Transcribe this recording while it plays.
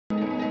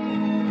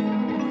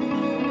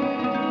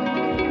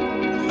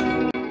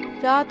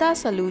Radha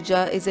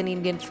Saluja is an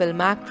Indian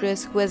film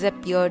actress who has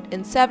appeared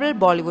in several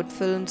Bollywood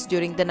films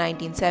during the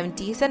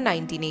 1970s and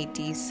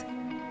 1980s.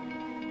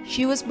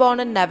 She was born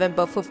on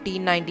November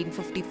 15,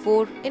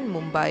 1954 in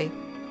Mumbai.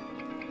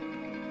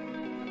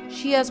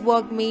 She has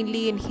worked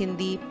mainly in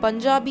Hindi,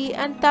 Punjabi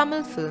and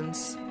Tamil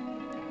films.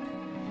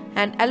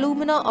 An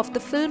alumna of the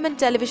Film and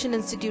Television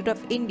Institute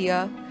of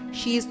India,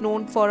 she is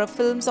known for her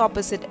films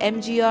opposite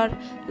MGR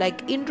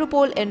like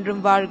Indrupol Endrum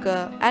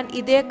Varga and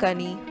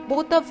Ideyakani,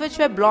 both of which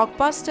were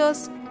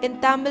blockbusters in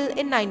Tamil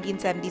in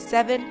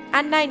 1977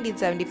 and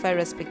 1975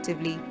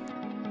 respectively.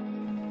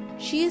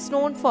 She is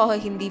known for her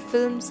Hindi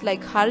films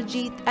like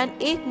Harjeet and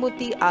Ek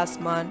Mutti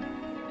Asman.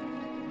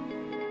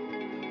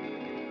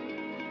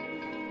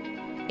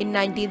 In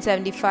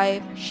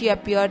 1975, she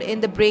appeared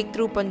in the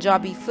breakthrough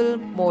Punjabi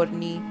film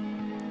Morni.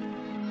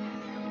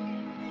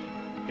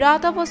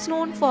 Radha was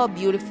known for her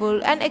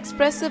beautiful and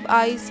expressive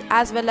eyes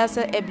as well as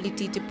her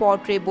ability to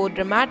portray both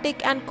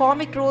dramatic and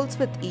comic roles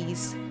with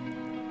ease.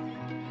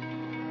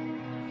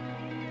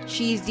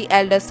 She is the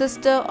elder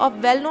sister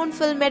of well-known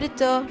film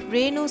editor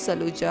Radha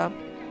Saluja.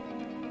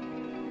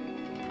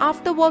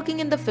 After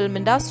working in the film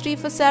industry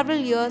for several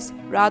years,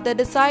 Radha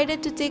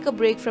decided to take a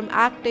break from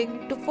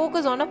acting to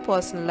focus on her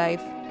personal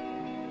life.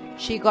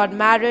 She got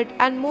married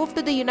and moved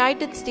to the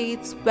United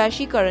States where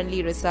she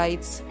currently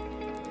resides.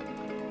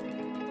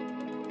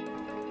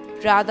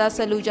 Radha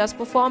Saluja's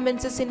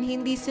performances in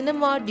Hindi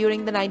cinema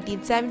during the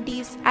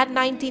 1970s and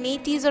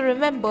 1980s are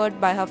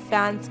remembered by her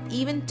fans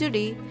even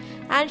today,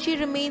 and she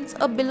remains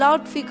a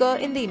beloved figure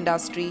in the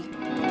industry.